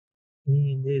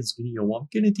In this video, I'm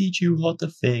gonna teach you how to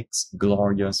fix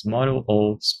Gloria's Model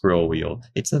O scroll wheel.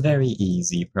 It's a very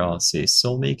easy process,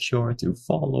 so make sure to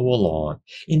follow along.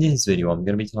 In this video, I'm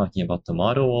gonna be talking about the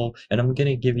Model O, and I'm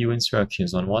gonna give you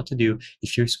instructions on what to do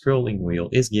if your scrolling wheel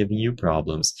is giving you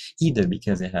problems, either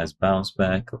because it has bounced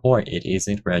back, or it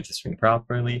isn't registering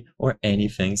properly, or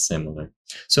anything similar.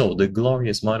 So the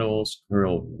Glorious Model O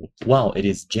scroll wheel, while it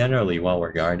is generally well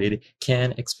regarded,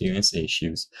 can experience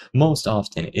issues. Most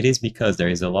often, it is because there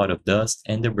is a lot of dust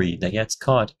and debris that gets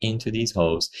caught into these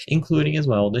holes, including as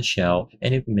well the shell,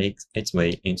 and it makes its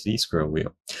way into the scroll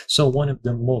wheel. So one of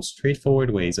the most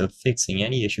straightforward ways of fixing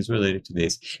any issues related to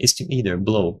this is to either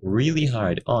blow really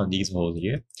hard on these holes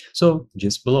here. So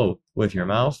just blow with your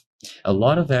mouth a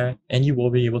lot of air, and you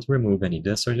will be able to remove any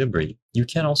dust or debris. You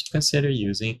can also consider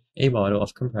using a bottle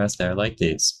of compressed air like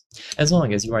this. As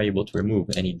long as you are able to remove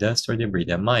any dust or debris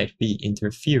that might be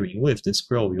interfering with the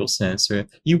scroll wheel sensor,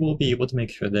 you will be able to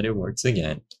make sure that it works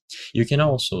again. You can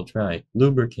also try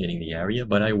lubricating the area,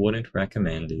 but I wouldn't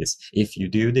recommend this. If you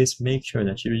do this, make sure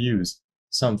that you use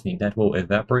something that will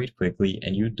evaporate quickly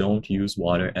and you don't use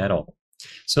water at all.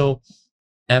 So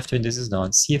after this is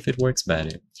done, see if it works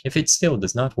better. If it still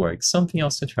does not work, something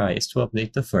else to try is to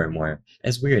update the firmware.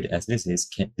 As weird as this is,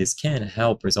 this can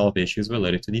help resolve issues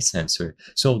related to the sensor.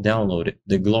 So download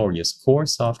the Glorious Core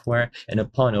software, and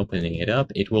upon opening it up,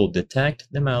 it will detect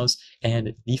the mouse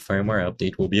and the firmware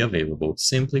update will be available.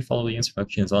 Simply follow the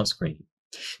instructions on screen.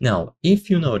 Now, if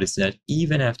you notice that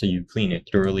even after you clean it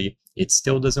thoroughly, it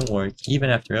still doesn't work, even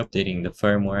after updating the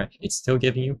firmware, it's still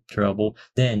giving you trouble,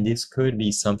 then this could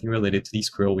be something related to the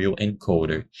scroll wheel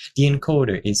encoder. The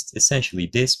encoder is essentially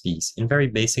this piece. In very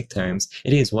basic terms,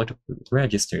 it is what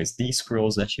registers these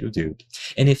scrolls that you do.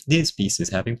 And if this piece is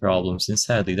having problems, then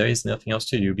sadly there is nothing else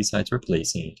to do besides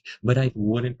replacing it. But I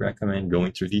wouldn't recommend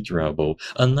going through the trouble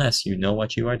unless you know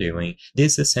what you are doing,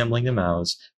 disassembling the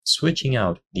mouse, switching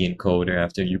out the encoder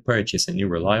after you purchase a new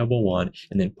reliable one,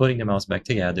 and then putting the mouse back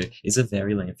together is a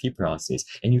very lengthy process,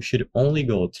 and you should only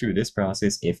go through this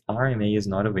process if RMA is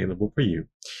not available for you.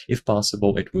 If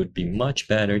possible, it would be much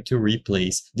better to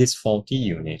replace this faulty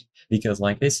unit, because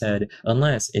like I said,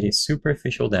 unless it is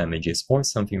superficial damages or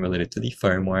something related to the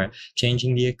firmware,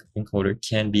 changing the encoder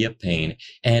can be a pain,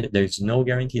 and there's no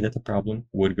guarantee that the problem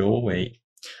would go away.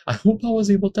 I hope I was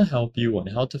able to help you on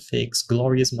how to fix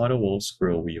Glorious Model O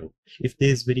scroll wheel. If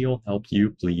this video helped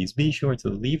you, please be sure to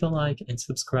leave a like and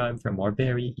subscribe for more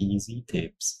very easy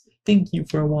tips. Thank you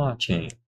for watching.